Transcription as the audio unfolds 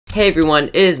Hey everyone,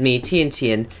 it is me,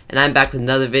 TNTeon, and I'm back with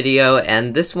another video,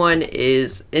 and this one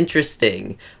is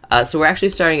interesting. So we're actually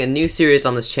starting a new series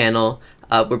on this channel,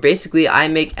 where basically I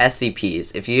make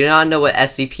SCPs. If you do not know what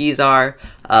SCPs are,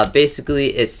 basically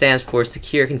it stands for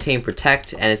Secure, Contain,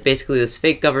 Protect, and it's basically this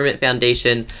fake government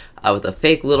foundation with a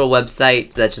fake little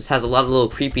website that just has a lot of little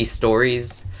creepy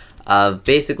stories of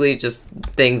basically just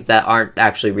things that aren't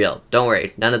actually real. Don't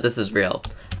worry, none of this is real.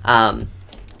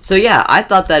 So yeah, I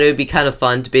thought that it would be kind of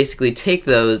fun to basically take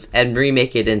those and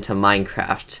remake it into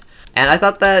Minecraft. And I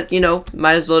thought that, you know,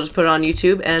 might as well just put it on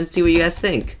YouTube and see what you guys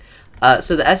think.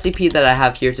 So the SCP that I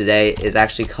have here today is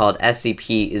actually called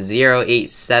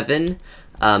SCP-087,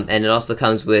 and it also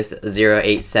comes with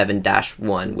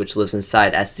 087-1, which lives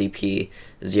inside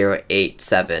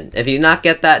SCP-087. If you did not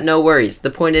get that, no worries.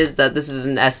 The point is that this is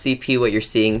an SCP, what you're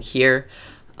seeing here,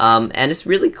 and it's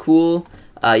really cool.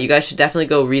 You guys should definitely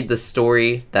go read the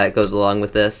story that goes along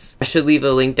with this. I should leave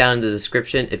a link down in the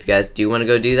description if you guys do want to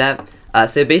go do that.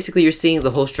 So basically you're seeing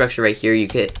the whole structure right here. You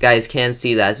guys can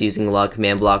see that it's using a lot of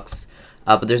command blocks,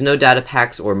 but there's no data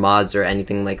packs or mods or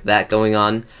anything like that going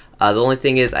on. The only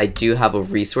thing is I do have a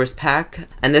resource pack,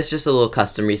 and this is just a little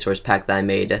custom resource pack that I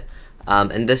made.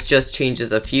 And this just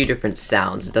changes a few different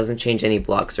sounds. It doesn't change any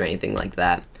blocks or anything like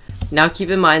that. Now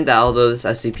keep in mind that although this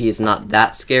SCP is not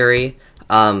that scary,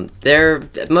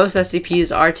 most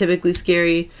SCPs are typically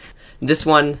scary. This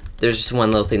one, there's just one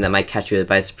little thing that might catch you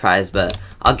by surprise, but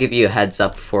I'll give you a heads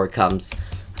up before it comes.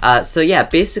 So yeah,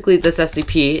 basically this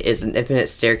SCP is an infinite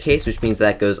staircase, which means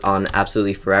that goes on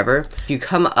absolutely forever. If you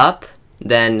come up,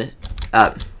 then,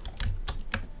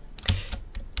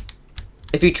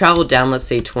 if you travel down, let's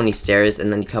say 20 stairs,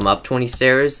 and then you come up 20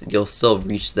 stairs, you'll still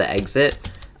reach the exit.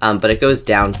 But it goes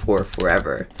down for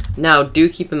forever. Now, do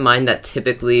keep in mind that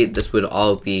typically this would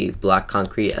all be black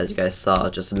concrete, as you guys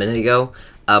saw just a minute ago.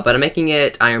 But I'm making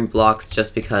it iron blocks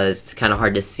just because it's kind of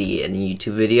hard to see in a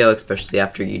YouTube video, especially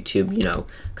after YouTube, you know,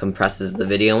 compresses the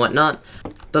video and whatnot.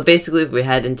 But basically, if we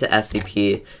head into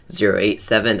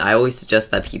SCP-087, I always suggest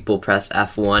that people press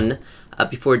F1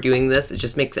 before doing this. It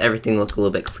just makes everything look a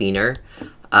little bit cleaner.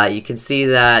 You can see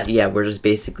that, yeah, we're just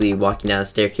basically walking down a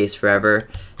staircase forever.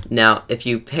 Now, if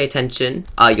you pay attention,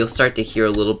 you'll start to hear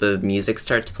a little bit of music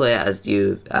start to play as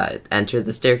you enter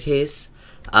the staircase.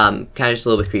 Kind of just a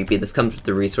little bit creepy. This comes with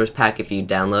the resource pack if you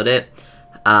download it.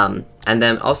 And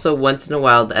then also, once in a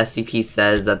while, the SCP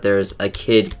says that there's a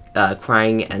kid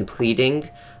crying and pleading.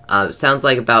 It sounds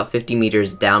like about 50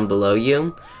 meters down below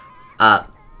you.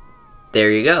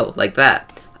 There you go, like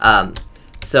that.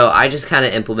 So I just kind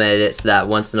of implemented it so that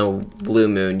once in a blue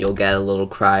moon you'll get a little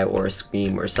cry or a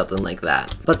scream or something like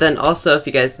that. But then also, if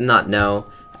you guys did not know,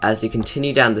 as you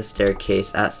continue down the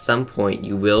staircase, at some point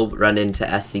you will run into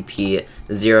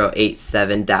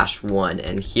SCP-087-1,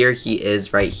 and here he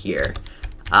is right here.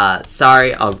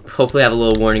 Sorry, I'll hopefully have a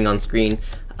little warning on screen.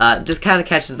 Just kind of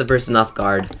catches the person off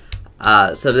guard.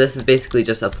 So this is basically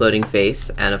just a floating face,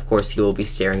 and of course he will be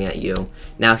staring at you.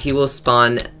 Now he will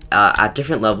spawn at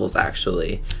different levels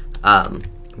actually,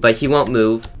 but he won't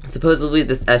move. Supposedly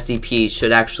this SCP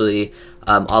should actually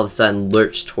all of a sudden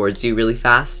lurch towards you really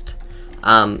fast,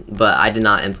 but I did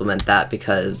not implement that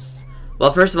because,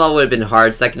 well, first of all, it would have been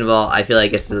hard. Second of all, I feel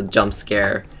like this is a jump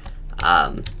scare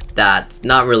that's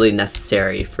not really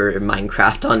necessary for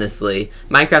Minecraft, honestly.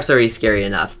 Minecraft's already scary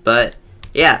enough, but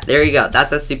yeah, there you go.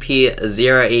 That's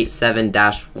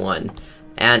SCP-087-1.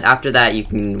 And after that, you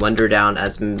can wander down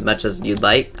as much as you'd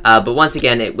like. But once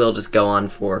again, it will just go on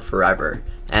for forever.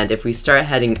 And if we start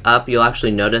heading up, you'll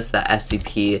actually notice that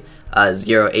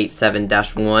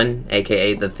SCP-087-1,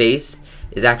 aka the face,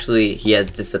 is actually, he has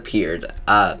disappeared.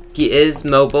 He is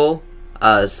mobile,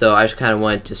 so I just kind of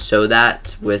wanted to show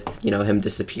that with, you know, him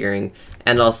disappearing.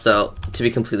 And also, to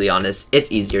be completely honest,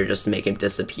 it's easier just to make him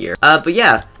disappear. But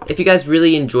yeah, if you guys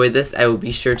really enjoyed this, I will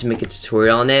be sure to make a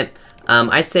tutorial on it.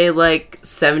 I'd say like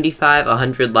 75,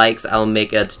 100 likes, I'll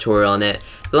make a tutorial on it.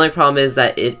 The only problem is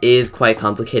that it is quite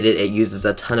complicated. It uses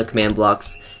a ton of command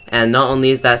blocks, and not only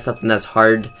is that something that's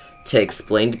hard to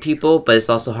explain to people, but it's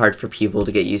also hard for people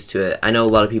to get used to it. I know a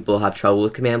lot of people have trouble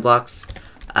with command blocks.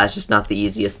 It's just not the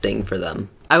easiest thing for them.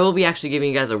 I will be actually giving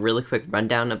you guys a really quick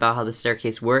rundown about how the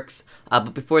staircase works,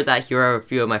 but before that, here are a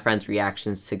few of my friends'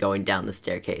 reactions to going down the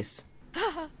staircase.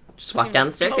 Just walk down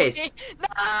the staircase. No!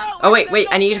 Oh wait,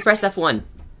 I need you to press F1.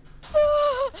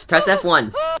 Press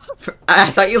F1. I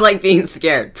thought you liked being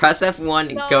scared. Press F1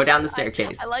 and go down the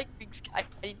staircase. I like being scared.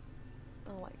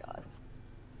 Oh my god.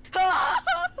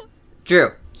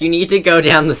 Drew, you need to go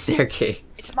down the staircase.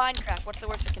 It's Minecraft. What's the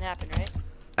worst that can happen, right?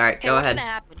 Alright, go ahead. What's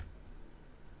gonna happen?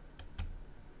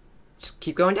 Just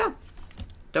keep going down.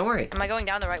 Don't worry. Am I going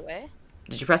down the right way?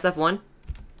 Did you press F1?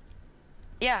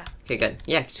 Yeah. Okay, good.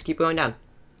 Yeah, just keep going down.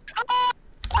 Ah!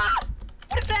 Ah!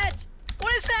 What is that?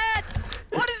 What is that?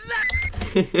 What is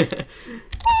that?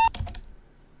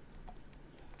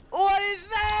 What is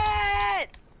that?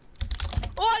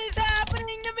 What is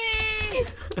happening to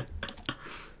me?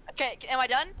 Okay, am I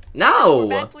done? No! Go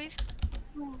back, please.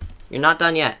 You're not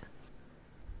done yet.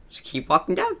 Just keep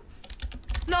walking down.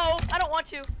 No, I don't want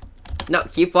to. No,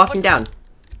 keep walking down.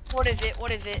 What is it?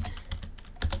 What is it?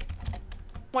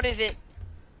 What is it?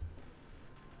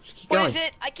 Just keep What going. is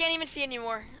it? I can't even see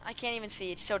anymore. I can't even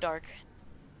see. It's so dark.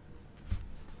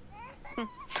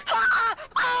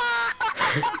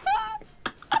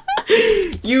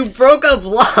 You broke a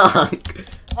block!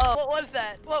 Oh, what was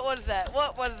that? What was that?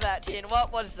 What was that, Chin?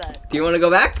 What was that? Do you want to go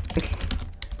back?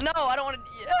 No, I don't want to.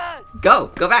 Yeah. Go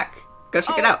back. Go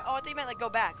check it out. Oh, I think you meant like go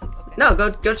back. Like, okay. No,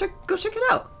 go check it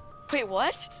out. Wait,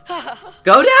 what?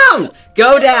 Go down!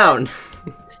 Go down!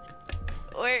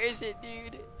 Where is it,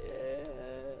 dude?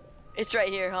 It's right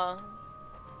here, huh?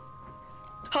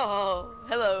 Oh,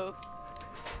 hello.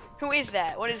 Who is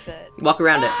that? What is that? Walk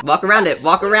around it. Walk around it.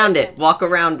 Walk around it. Walk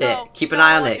around it. No, Keep an no,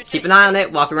 eye on you're it. Keep an eye on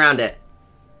it. Walk around it.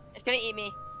 It's gonna eat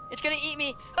me. It's gonna eat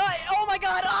me. Oh my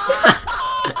god!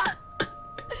 Ah!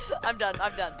 I'm done.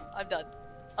 I'm done. I'm done.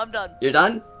 I'm done. You're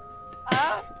done?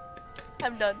 Ah!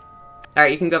 I'm done.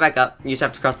 Alright, you can go back up. You just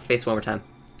have to cross the face one more time.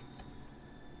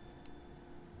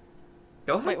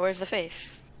 Go ahead. Wait, where's the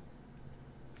face?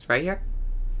 It's right here.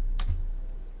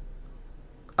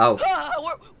 Oh. Ah,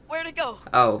 where'd it go?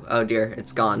 Oh dear.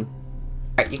 It's gone.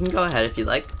 Alright, you can go ahead if you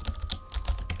like.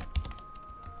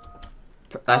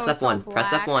 Press it's all F1. Press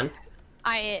black. F1.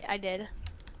 I did.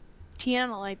 TN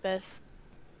don't like this.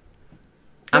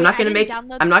 I'm Wait, not I gonna didn't make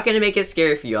download- I'm not gonna make it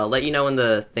scary for you. I'll let you know when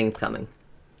the thing's coming.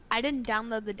 I didn't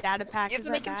download the data pack. You have Is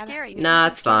to that make him bad? scary. Nah,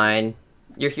 it's fine.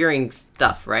 You're hearing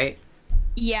stuff, right?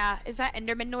 Yeah. Is that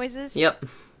Enderman noises? Yep.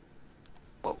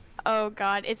 Oh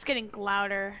god, it's getting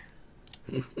louder.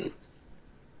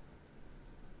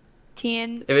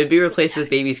 TN. It would be replaced with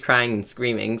babies crying and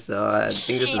screaming, so I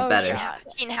think this is Oh, better. God.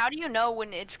 Teen, how do you know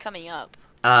when it's coming up?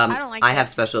 I don't like I have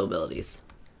this. special abilities.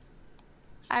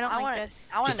 I don't I like wanna- this.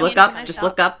 I wanna Just know look when up. it's Just coming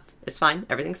look up. It's fine.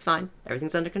 Everything's fine.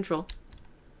 Everything's under control.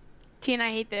 TN, I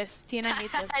hate this. TN, I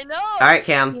hate this. I know. All right,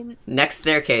 Cam. TN. Next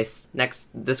staircase. Next.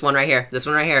 This one right here. This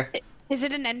one right here. Is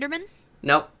it an Enderman?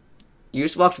 Nope. You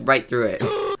just walked right through it.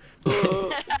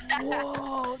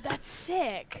 Whoa, that's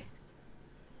sick.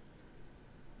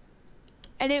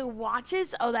 And it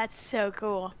watches? Oh, that's so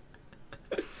cool.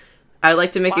 I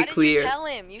like to make Why it did clear you tell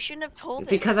him? You shouldn't have told him.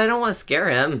 because I don't want to scare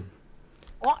him.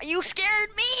 Why, you scared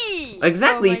me.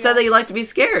 Exactly. Oh You my said God. that you like to be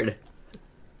scared.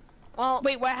 Well,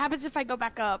 Wait, what happens if I go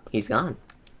back up? He's gone.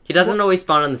 He doesn't always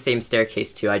spawn on the same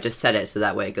staircase too. I just set it so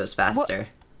that way it goes faster.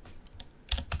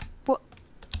 What?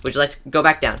 Would you like to go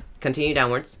back down? Continue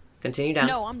downwards. Continue down.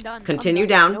 No, I'm done. Continue I'm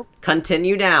done. down. Nope.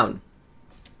 Continue down.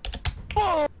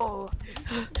 Oh,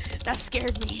 that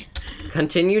scared me.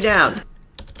 Continue down.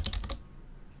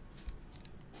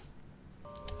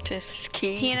 just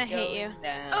keep Teen, I hate you. going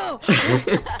down. Oh.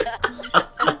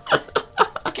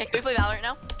 Okay, can we play Valorant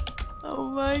now? Oh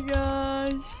my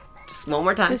gosh. Just one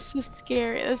more time. This is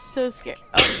scary. This is so scary.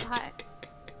 Oh, hi.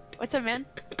 What's up, man?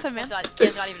 What's up, man?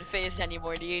 Kid's not even phased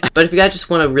anymore, dude. But if you guys just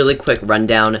want a really quick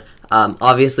rundown,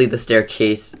 obviously the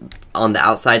staircase on the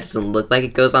outside doesn't look like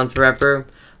it goes on forever.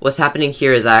 What's happening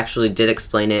here is I actually did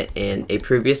explain it in a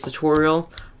previous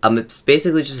tutorial. It's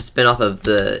basically just a spin-off of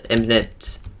the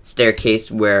infinite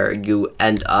staircase where you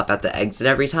end up at the exit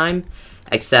every time,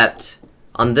 except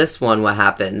on this one what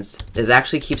happens is it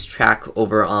actually keeps track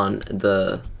over on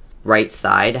the right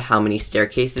side how many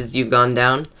staircases you've gone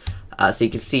down. So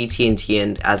you can see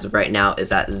TNTeon as of right now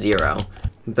is at 0.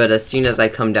 But as soon as I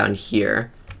come down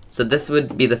here, so this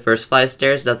would be the first flight of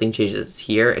stairs, nothing changes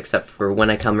here except for when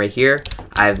I come right here,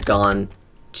 I've gone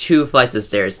 2 flights of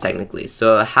stairs technically.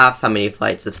 So half's how many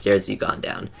flights of stairs you've gone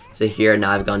down. So here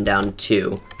now I've gone down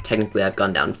 2. Technically I've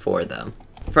gone down 4 though.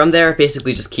 From there it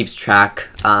basically just keeps track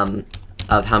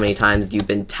of how many times you've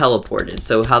been teleported.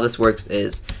 So how this works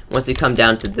is once you come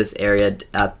down to this area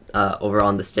at over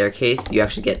on the staircase, you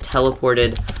actually get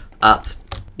teleported up.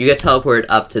 You get teleported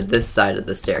up to this side of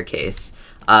the staircase,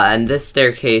 and this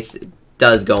staircase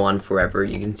does go on forever.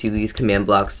 You can see these command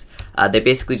blocks. They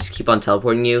basically just keep on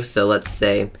teleporting you. So let's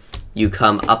say you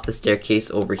come up the staircase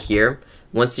over here.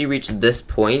 Once you reach this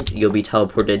point, you'll be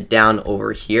teleported down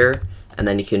over here, and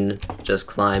then you can just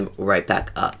climb right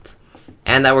back up.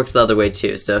 And that works the other way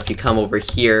too. So if you come over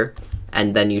here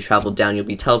and then you travel down, you'll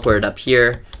be teleported up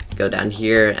here, go down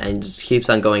here, and it just keeps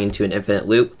on going into an infinite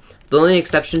loop. The only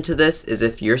exception to this is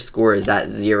if your score is at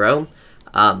 0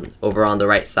 over on the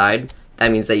right side,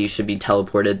 that means that you should be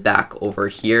teleported back over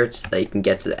here so that you can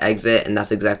get to the exit, and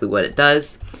that's exactly what it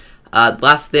does.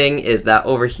 Last thing is that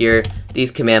over here, these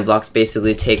command blocks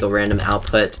basically take a random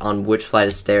output on which flight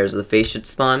of stairs the face should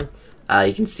spawn.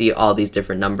 You can see all these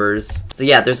different numbers. So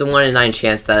yeah, there's a 1 in 9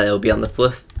 chance that it'll be on the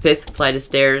 5th flight of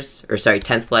stairs, or sorry,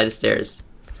 10th flight of stairs.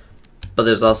 But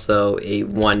there's also a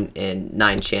 1 in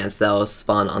 9 chance that it'll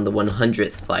spawn on the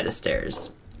 100th flight of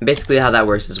stairs. And basically how that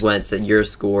works is when it's that your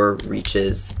score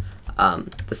reaches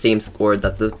the same score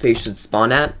that the face should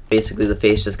spawn at. Basically the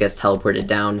face just gets teleported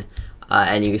down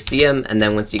and you see him, and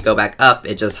then once you go back up,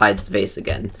 it just hides the face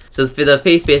again. So the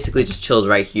face basically just chills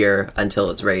right here until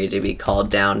it's ready to be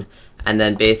called down, and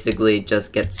then basically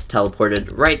just gets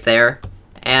teleported right there,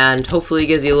 and hopefully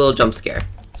gives you a little jump scare.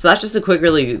 So that's just a quick,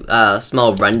 really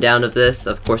small rundown of this.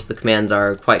 Of course, the commands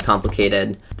are quite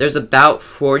complicated. There's about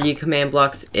 40 command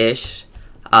blocks-ish,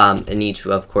 and each,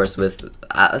 of course, with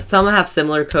some have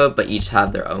similar code, but each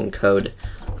have their own code.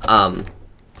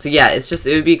 So yeah, it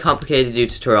would be complicated to do a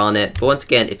tutorial on it, but once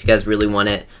again, if you guys really want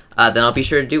it, then I'll be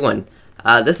sure to do one.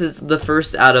 This is the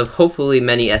first out of hopefully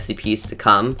many SCPs to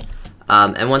come.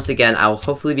 And once again, I will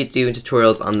hopefully be doing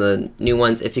tutorials on the new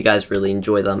ones if you guys really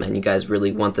enjoy them and you guys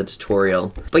really want the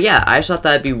tutorial. But yeah, I just thought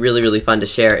that'd be really, really fun to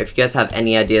share. If you guys have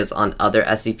any ideas on other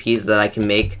SCPs that I can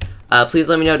make, please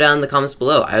let me know down in the comments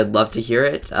below. I would love to hear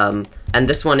it. And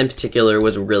this one in particular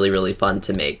was really, really fun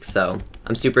to make, so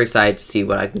I'm super excited to see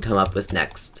what I can come up with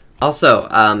next. Also,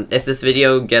 if this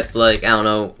video gets, like, I don't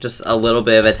know, just a little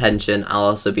bit of attention, I'll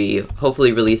also be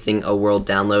hopefully releasing a world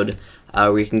download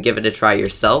where you can give it a try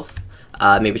yourself.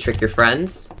 Maybe trick your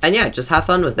friends, and yeah, just have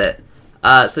fun with it.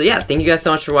 So yeah, thank you guys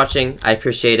so much for watching. I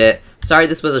appreciate it. Sorry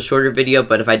this was a shorter video,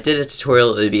 but if I did a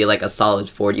tutorial, it would be like a solid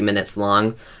 40 minutes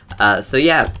long. So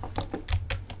yeah.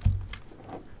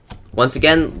 Once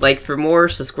again, like for more,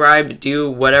 subscribe,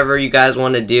 do whatever you guys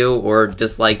want to do, or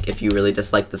dislike if you really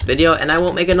dislike this video, and I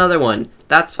won't make another one.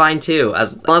 That's fine too,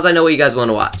 as long as I know what you guys want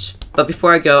to watch. But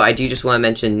before I go, I do just want to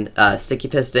mention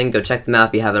Stickypiston. Go check them out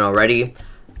if you haven't already.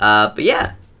 But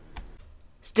yeah.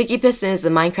 Stickypiston is a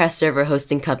Minecraft server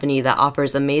hosting company that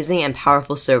offers amazing and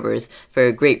powerful servers for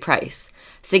a great price.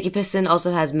 Stickypiston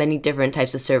also has many different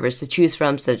types of servers to choose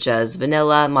from, such as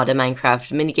vanilla, modded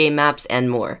Minecraft, minigame maps,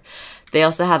 and more. They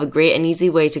also have a great and easy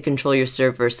way to control your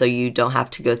server so you don't have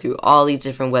to go through all these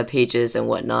different web pages and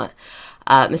whatnot.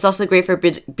 It's also great for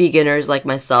beginners like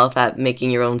myself at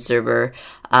making your own server.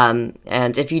 And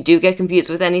if you do get confused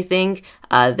with anything,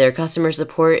 their customer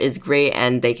support is great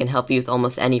and they can help you with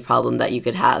almost any problem that you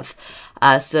could have.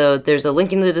 So there's a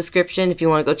link in the description if you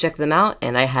want to go check them out,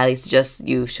 and I highly suggest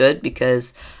you should,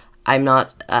 because they're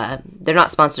not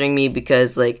sponsoring me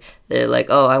because like they're like,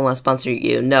 oh, I want to sponsor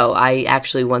you. No, I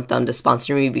actually want them to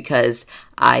sponsor me because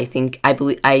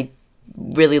I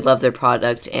really love their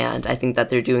product and I think that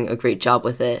they're doing a great job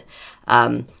with it.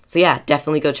 So yeah,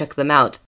 definitely go check them out.